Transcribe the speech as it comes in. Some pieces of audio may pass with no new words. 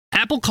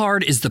Apple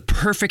Card is the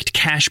perfect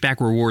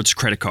cashback rewards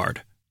credit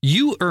card.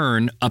 You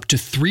earn up to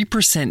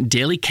 3%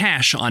 daily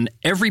cash on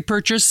every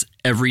purchase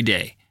every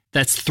day.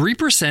 That's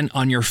 3%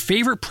 on your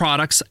favorite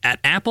products at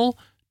Apple,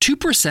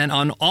 2%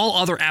 on all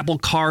other Apple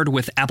Card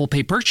with Apple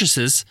Pay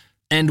purchases,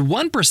 and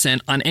 1%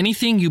 on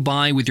anything you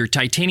buy with your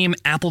titanium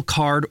Apple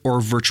Card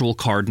or virtual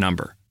card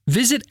number.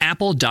 Visit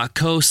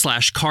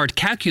apple.co/card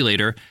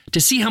calculator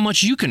to see how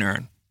much you can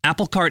earn.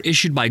 Apple Card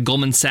issued by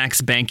Goldman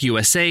Sachs Bank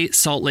USA,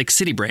 Salt Lake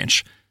City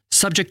branch.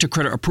 Subject to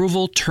credit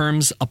approval,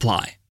 terms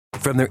apply.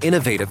 From their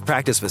innovative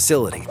practice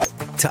facility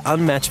to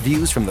unmatched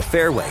views from the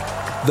fairway,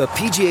 the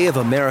PGA of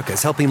America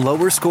is helping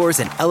lower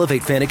scores and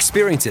elevate fan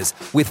experiences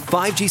with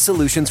 5G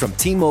solutions from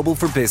T-Mobile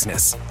for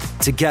Business.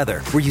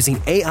 Together, we're using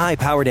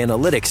AI-powered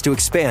analytics to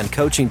expand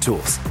coaching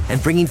tools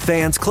and bringing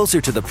fans closer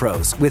to the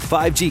pros with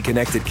 5G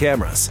connected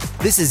cameras.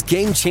 This is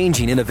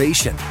game-changing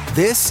innovation.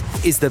 This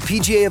is the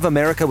PGA of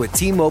America with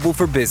T-Mobile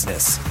for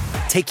Business.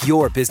 Take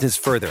your business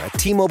further at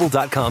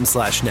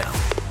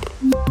T-Mobile.com/now.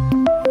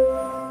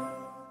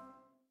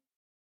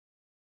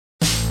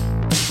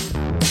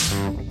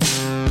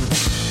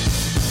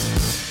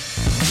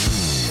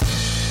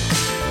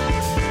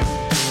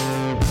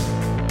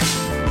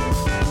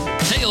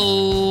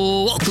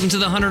 Welcome to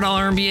the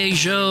 $100 MBA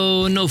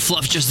show. No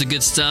fluff, just the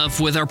good stuff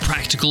with our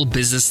practical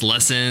business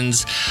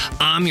lessons.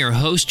 I'm your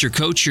host, your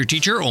coach, your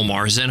teacher,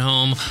 Omar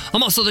Zenhom.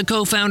 I'm also the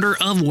co-founder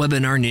of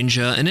Webinar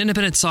Ninja, an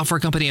independent software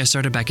company I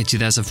started back in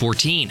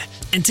 2014.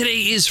 And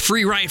today is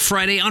Free Ride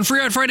Friday. On Free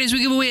Ride Fridays, we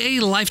give away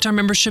a lifetime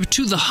membership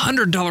to the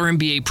 $100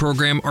 MBA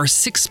program, our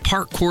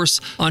 6-part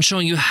course on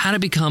showing you how to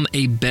become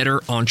a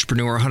better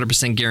entrepreneur,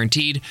 100%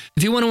 guaranteed.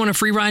 If you want to win a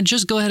free ride,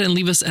 just go ahead and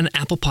leave us an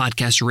Apple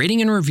Podcast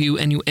rating and review,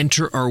 and you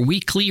enter our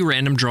weekly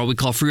random draw we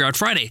call Free Ride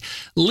Friday.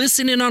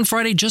 Listen in on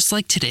Friday just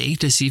like today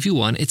to see if you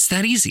won. It's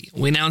that easy.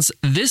 We announce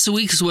this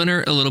week's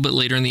winner a little bit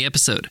later in the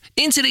episode.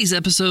 In today's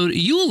episode,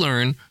 you will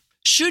learn,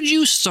 should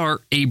you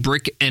start a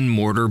brick and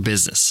mortar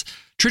business?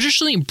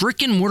 Traditionally,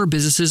 brick and mortar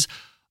businesses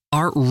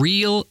are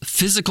real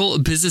physical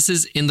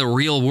businesses in the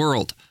real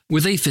world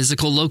with a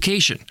physical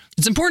location.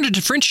 It's important to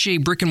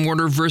differentiate brick and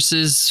mortar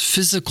versus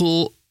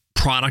physical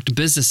product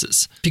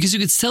businesses, because you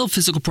could sell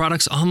physical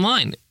products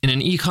online in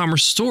an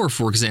e-commerce store,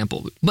 for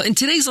example. But in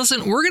today's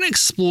lesson, we're going to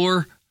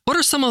explore what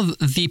are some of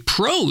the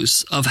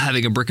pros of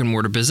having a brick and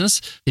mortar business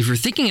if you're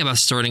thinking about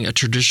starting a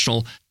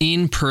traditional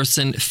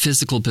in-person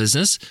physical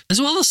business, as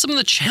well as some of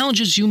the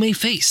challenges you may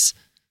face.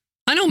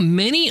 I know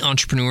many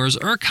entrepreneurs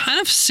are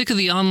kind of sick of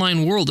the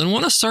online world and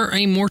want to start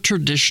a more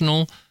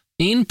traditional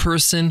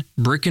in-person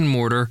brick and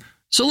mortar.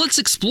 So let's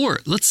explore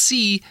it. Let's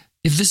see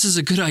if this is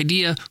a good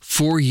idea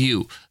for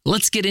you.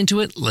 Let's get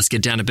into it. Let's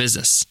get down to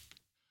business.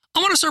 I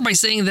want to start by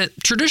saying that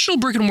traditional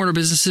brick and mortar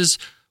businesses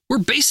were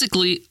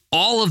basically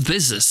all of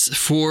business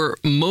for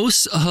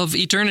most of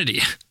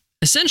eternity.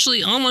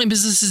 Essentially, online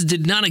businesses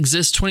did not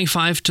exist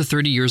 25 to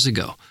 30 years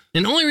ago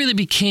and only really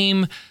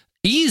became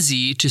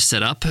easy to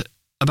set up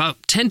about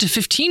 10 to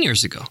 15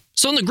 years ago.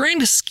 So in the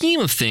grand scheme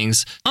of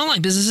things,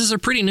 online businesses are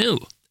pretty new,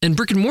 and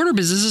brick and mortar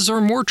businesses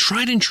are more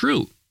tried and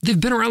true. They've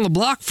been around the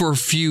block for a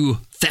few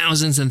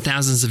thousands and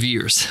thousands of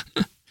years.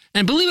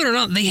 And believe it or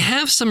not, they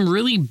have some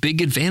really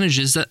big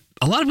advantages that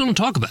a lot of people don't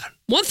talk about.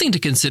 One thing to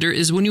consider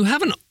is when you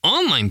have an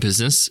online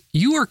business,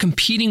 you are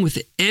competing with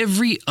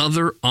every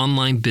other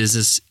online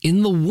business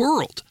in the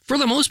world. For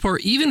the most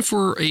part, even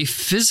for a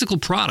physical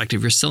product,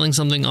 if you're selling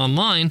something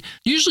online,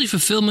 usually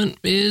fulfillment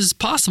is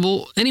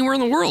possible anywhere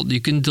in the world.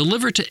 You can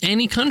deliver to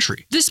any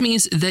country. This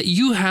means that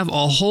you have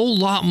a whole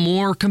lot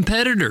more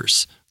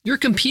competitors. You're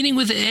competing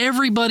with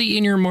everybody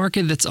in your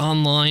market that's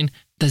online,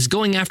 that's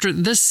going after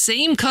the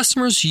same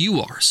customers you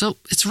are. So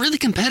it's really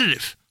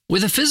competitive.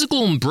 With a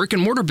physical brick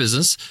and mortar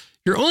business,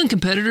 your only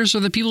competitors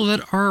are the people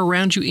that are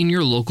around you in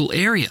your local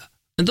area.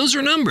 And those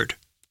are numbered.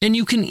 And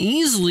you can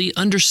easily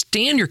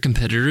understand your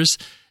competitors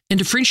and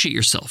differentiate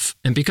yourself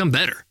and become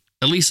better.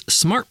 At least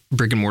smart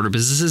brick and mortar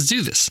businesses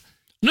do this.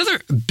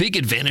 Another big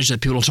advantage that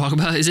people talk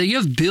about is that you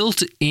have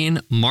built-in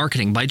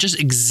marketing. By just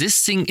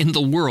existing in the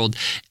world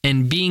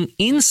and being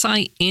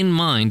insight in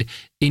mind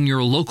in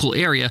your local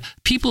area,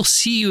 people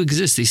see you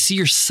exist. They see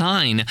your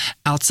sign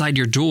outside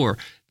your door.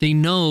 They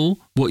know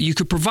what you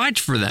could provide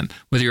for them,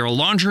 whether you're a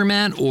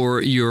laundromat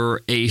or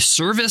you're a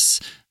service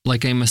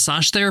like a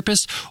massage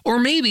therapist, or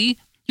maybe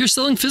you're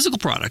selling physical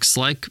products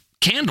like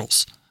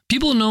candles.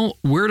 People know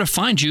where to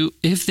find you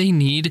if they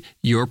need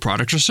your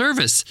product or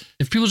service.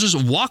 If people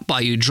just walk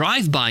by you,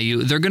 drive by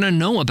you, they're going to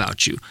know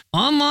about you.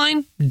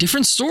 Online,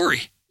 different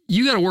story.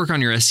 You got to work on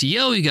your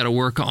SEO. You got to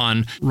work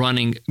on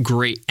running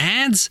great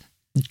ads,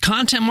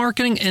 content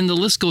marketing, and the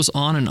list goes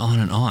on and on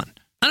and on.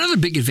 Another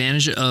big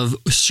advantage of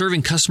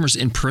serving customers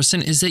in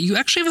person is that you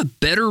actually have a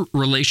better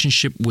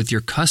relationship with your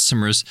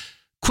customers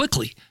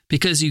quickly,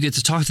 because you get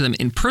to talk to them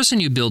in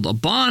person. You build a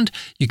bond.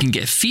 You can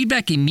get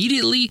feedback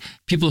immediately.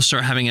 People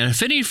start having an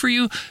affinity for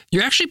you.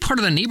 You're actually part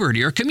of the neighborhood.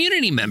 You're a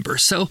community member.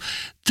 So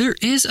there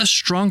is a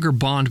stronger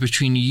bond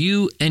between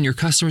you and your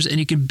customers, and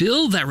you can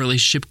build that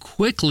relationship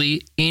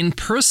quickly in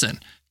person.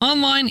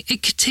 Online,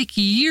 it could take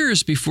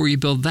years before you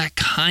build that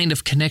kind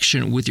of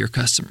connection with your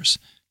customers.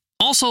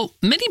 Also,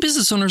 many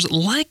business owners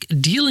like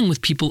dealing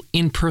with people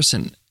in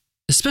person,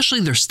 especially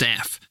their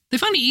staff. They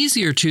find it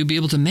easier to be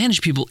able to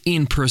manage people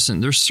in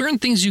person. There's certain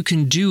things you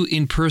can do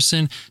in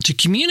person to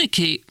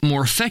communicate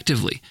more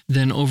effectively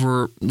than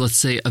over, let's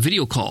say, a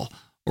video call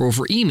or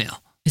over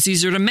email. It's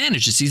easier to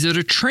manage. It's easier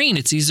to train.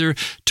 It's easier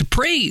to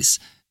praise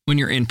when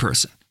you're in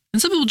person.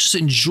 And some people just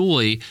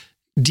enjoy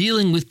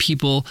dealing with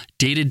people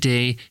day to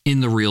day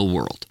in the real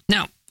world.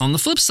 Now, on the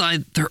flip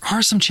side, there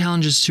are some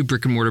challenges to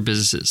brick and mortar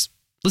businesses.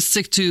 Let's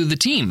stick to the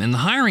team and the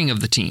hiring of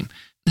the team.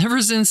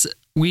 Ever since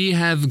we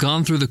have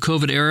gone through the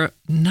COVID era,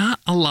 not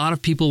a lot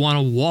of people want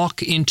to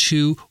walk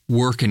into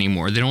work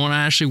anymore. They don't want to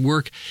actually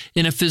work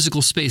in a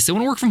physical space. They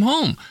want to work from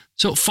home.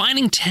 So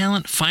finding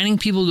talent, finding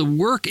people to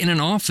work in an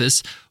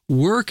office,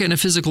 work in a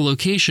physical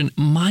location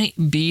might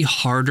be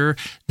harder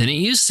than it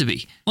used to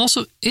be.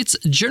 Also, it's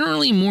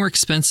generally more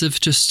expensive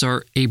to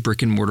start a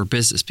brick and mortar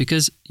business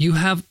because you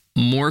have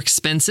more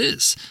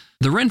expenses.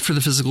 The rent for the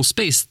physical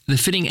space, the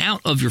fitting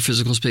out of your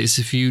physical space,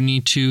 if you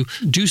need to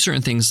do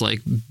certain things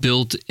like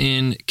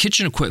built-in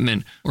kitchen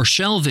equipment or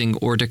shelving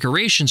or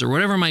decorations or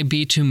whatever it might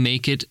be to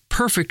make it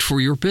perfect for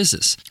your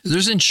business.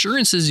 There's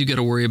insurances you got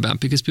to worry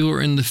about because people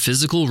are in the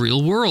physical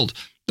real world.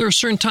 There are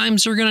certain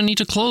times you're going to need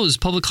to close,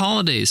 public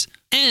holidays.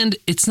 And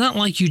it's not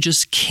like you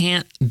just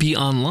can't be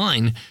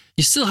online.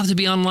 You still have to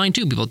be online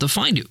too. People have to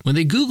find you. When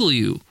they Google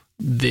you,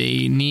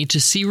 they need to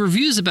see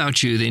reviews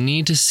about you. They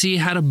need to see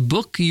how to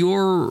book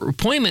your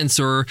appointments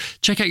or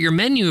check out your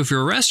menu if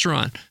you're a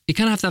restaurant. You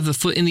kind of have to have the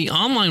foot in the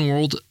online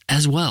world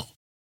as well.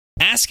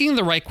 Asking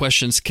the right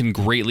questions can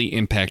greatly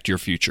impact your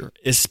future,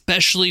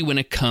 especially when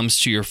it comes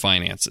to your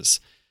finances.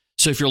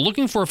 So if you're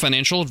looking for a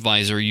financial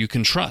advisor you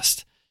can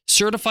trust,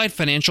 certified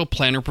financial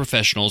planner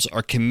professionals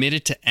are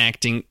committed to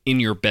acting in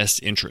your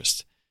best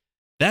interest.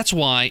 That's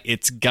why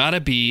it's gotta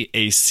be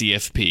a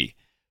CFP.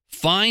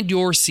 Find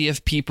your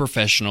CFP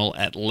professional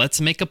at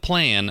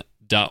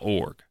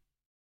letsmakeaplan.org.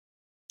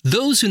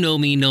 Those who know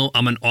me know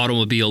I'm an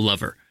automobile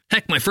lover.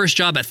 Heck, my first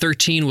job at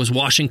 13 was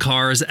washing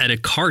cars at a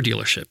car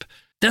dealership.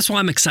 That's why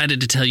I'm excited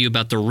to tell you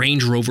about the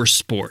Range Rover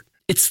Sport.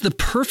 It's the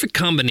perfect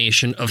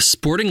combination of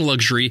sporting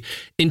luxury,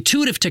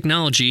 intuitive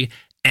technology,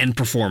 and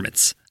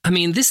performance. I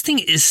mean, this thing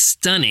is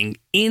stunning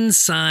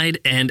inside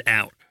and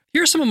out.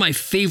 Here are some of my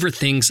favorite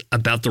things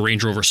about the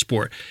Range Rover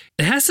Sport.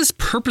 It has this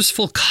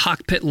purposeful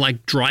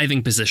cockpit-like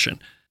driving position.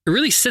 It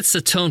really sets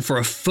the tone for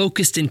a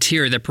focused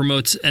interior that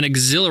promotes an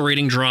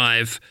exhilarating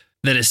drive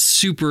that is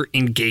super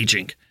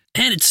engaging.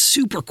 And it's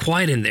super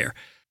quiet in there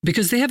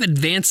because they have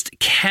advanced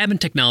cabin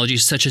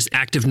technologies such as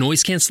active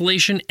noise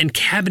cancellation and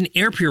cabin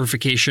air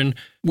purification,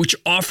 which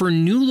offer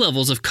new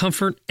levels of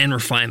comfort and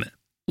refinement.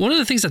 One of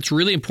the things that's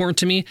really important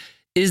to me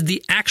is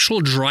the actual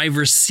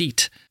driver's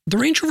seat. The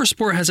Range Rover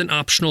Sport has an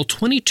optional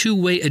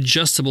 22-way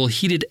adjustable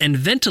heated and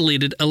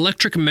ventilated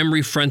electric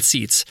memory front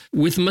seats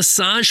with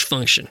massage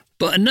function.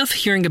 But enough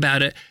hearing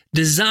about it.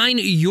 Design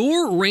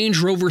your Range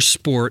Rover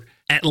Sport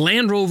at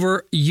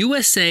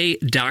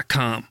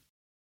LandRoverUSA.com.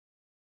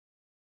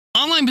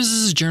 Online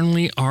businesses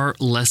generally are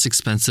less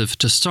expensive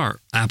to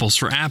start. Apples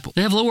for apple.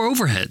 They have lower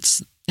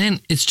overheads.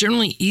 And it's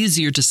generally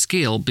easier to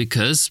scale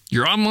because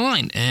you're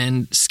online,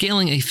 and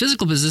scaling a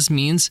physical business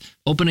means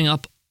opening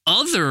up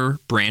other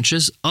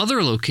branches,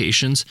 other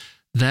locations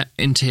that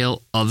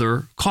entail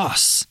other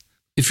costs.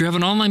 If you have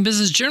an online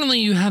business, generally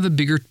you have a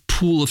bigger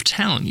pool of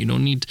talent. You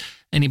don't need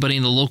anybody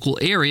in the local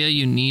area.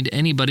 You need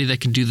anybody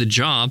that can do the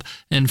job.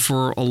 And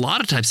for a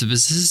lot of types of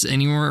businesses,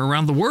 anywhere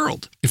around the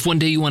world. If one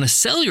day you want to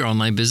sell your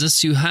online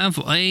business, you have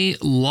a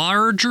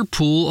larger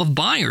pool of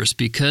buyers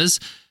because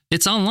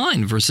it's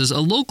online versus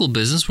a local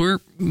business where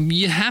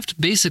you have to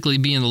basically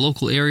be in the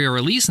local area or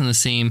at least in the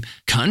same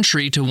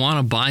country to want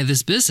to buy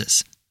this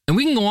business. And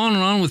we can go on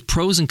and on with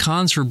pros and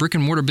cons for brick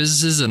and mortar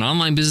businesses and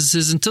online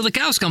businesses until the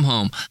cows come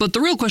home. But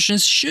the real question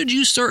is, should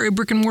you start a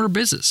brick and mortar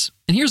business?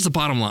 And here's the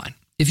bottom line.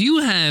 If you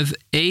have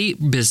a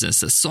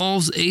business that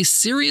solves a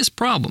serious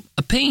problem,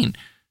 a pain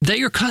that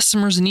your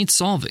customers need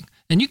solving,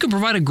 and you can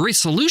provide a great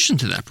solution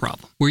to that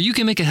problem where you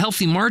can make a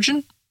healthy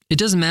margin, it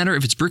doesn't matter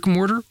if it's brick and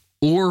mortar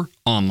or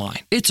online.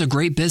 It's a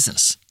great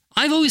business.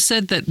 I've always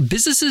said that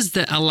businesses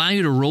that allow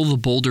you to roll the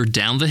boulder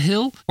down the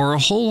hill are a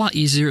whole lot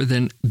easier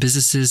than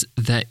businesses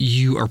that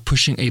you are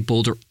pushing a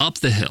boulder up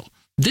the hill.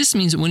 This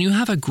means that when you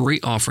have a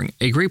great offering,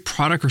 a great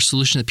product or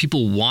solution that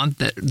people want,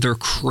 that they're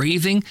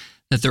craving,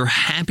 that they're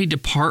happy to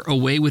part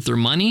away with their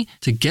money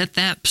to get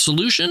that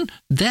solution,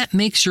 that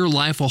makes your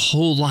life a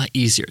whole lot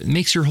easier. It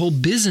makes your whole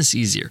business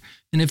easier.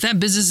 And if that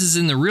business is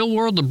in the real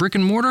world, the brick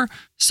and mortar,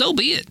 so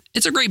be it.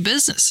 It's a great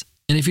business.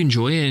 And if you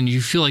enjoy it and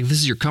you feel like this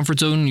is your comfort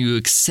zone, you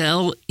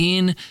excel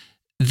in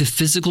the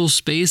physical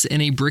space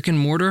in a brick and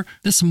mortar,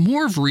 that's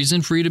more of a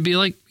reason for you to be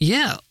like,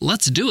 yeah,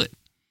 let's do it.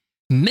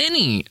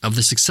 Many of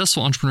the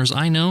successful entrepreneurs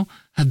I know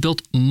have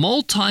built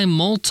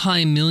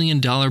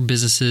multi-million-dollar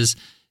businesses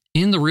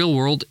in the real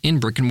world in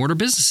brick and mortar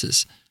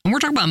businesses. And we're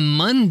talking about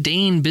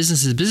mundane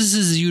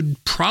businesses you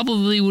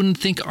probably wouldn't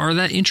think are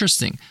that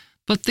interesting,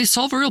 but they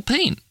solve a real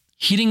pain.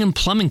 heating and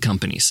plumbing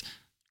companies,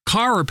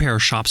 car repair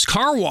shops,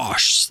 car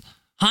washes,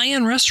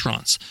 high-end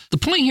restaurants. The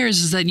point here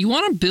is that you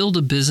want to build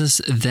a business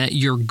that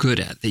you're good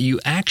at, that you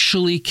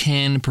actually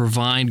can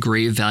provide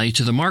great value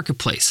to the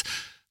marketplace,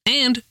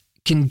 and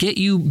can get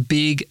you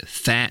big,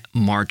 fat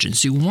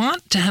margins. You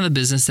want to have a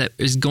business that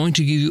is going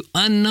to give you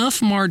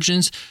enough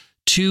margins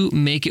to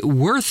make it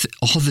worth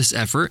all this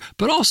effort,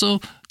 but also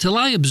to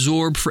allow you to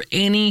absorb for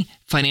any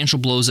financial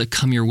blows that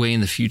come your way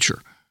in the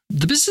future.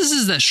 The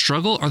businesses that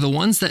struggle are the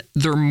ones that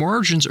their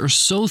margins are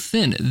so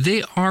thin.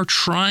 They are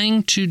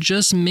trying to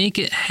just make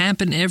it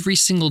happen every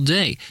single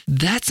day.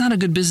 That's not a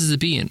good business to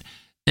be in.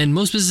 And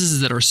most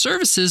businesses that are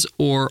services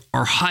or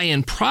are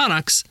high-end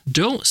products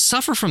don't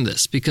suffer from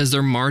this because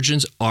their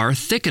margins are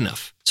thick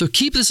enough. So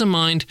keep this in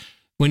mind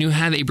when you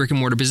have a brick and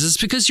mortar business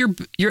because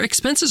your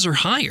expenses are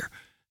higher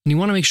and you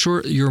want to make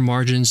sure your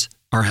margins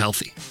are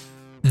healthy.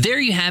 There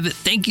you have it.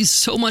 Thank you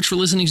so much for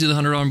listening to the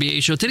 $100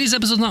 MBA Show. Today's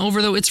episode's not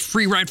over though. It's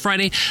Free Ride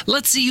Friday.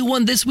 Let's see who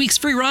won this week's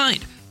free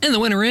ride. And the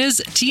winner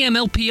is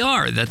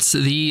TMLPR. That's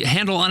the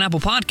handle on Apple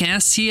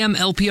Podcasts.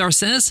 TMLPR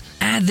says,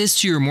 add this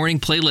to your morning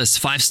playlist,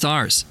 5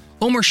 stars.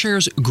 Omar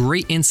shares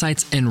great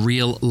insights and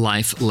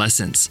real-life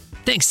lessons.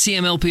 Thanks,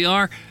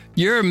 TMLPR.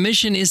 Your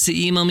mission is to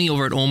email me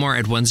over at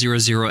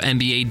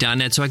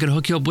omar@100mba.net so I can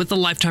hook you up with a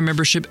lifetime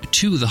membership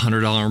to the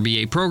 $100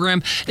 MBA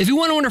program. If you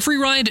want to win a free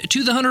ride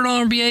to the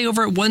 $100 MBA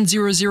over at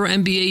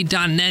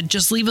 100mba.net,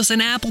 just leave us an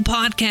Apple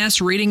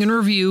Podcast rating and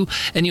review,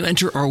 and you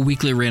enter our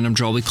weekly random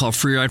draw we call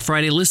Free Ride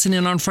Friday. Listen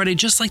in on Friday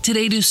just like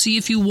today to see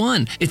if you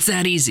won. It's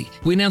that easy.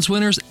 We announce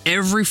winners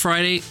every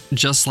Friday,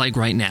 just like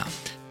right now.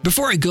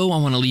 Before I go, I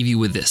want to leave you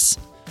with this.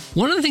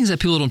 One of the things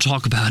that people don't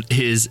talk about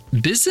is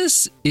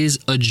business is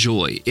a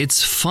joy.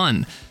 It's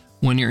fun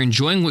when you're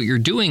enjoying what you're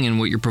doing and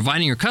what you're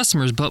providing your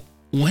customers, but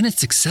when it's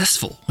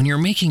successful, when you're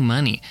making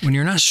money, when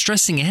you're not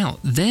stressing out,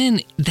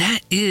 then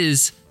that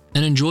is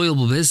an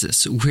enjoyable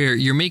business where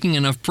you're making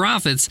enough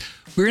profits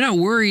where you're not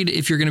worried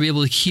if you're going to be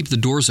able to keep the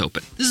doors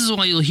open. This is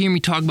why you'll hear me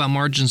talk about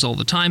margins all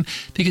the time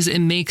because it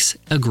makes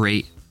a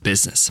great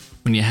business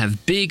when you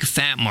have big,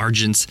 fat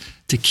margins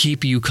to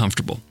keep you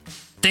comfortable.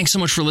 Thanks so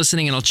much for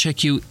listening, and I'll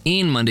check you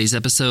in Monday's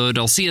episode.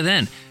 I'll see you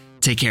then.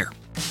 Take care.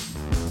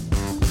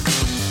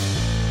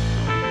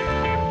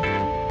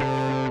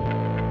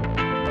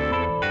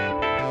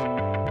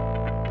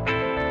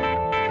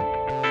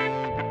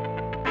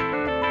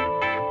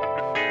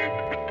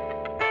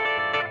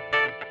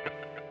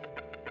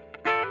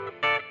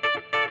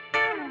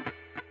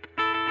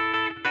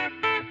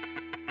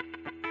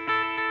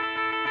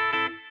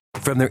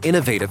 From their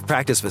innovative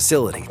practice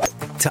facility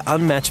to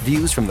unmatched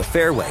views from the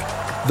fairway,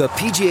 the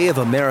PGA of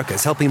America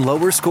is helping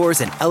lower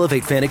scores and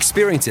elevate fan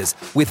experiences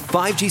with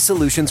 5G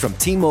solutions from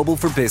T-Mobile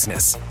for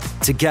Business.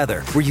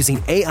 Together, we're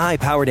using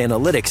AI-powered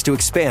analytics to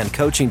expand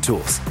coaching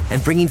tools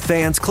and bringing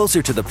fans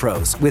closer to the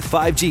pros with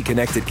 5G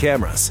connected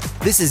cameras.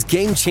 This is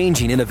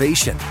game-changing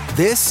innovation.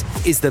 This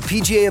is the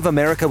PGA of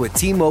America with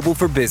T-Mobile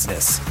for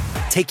Business.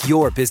 Take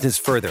your business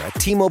further at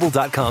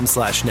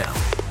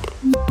T-Mobile.com/now.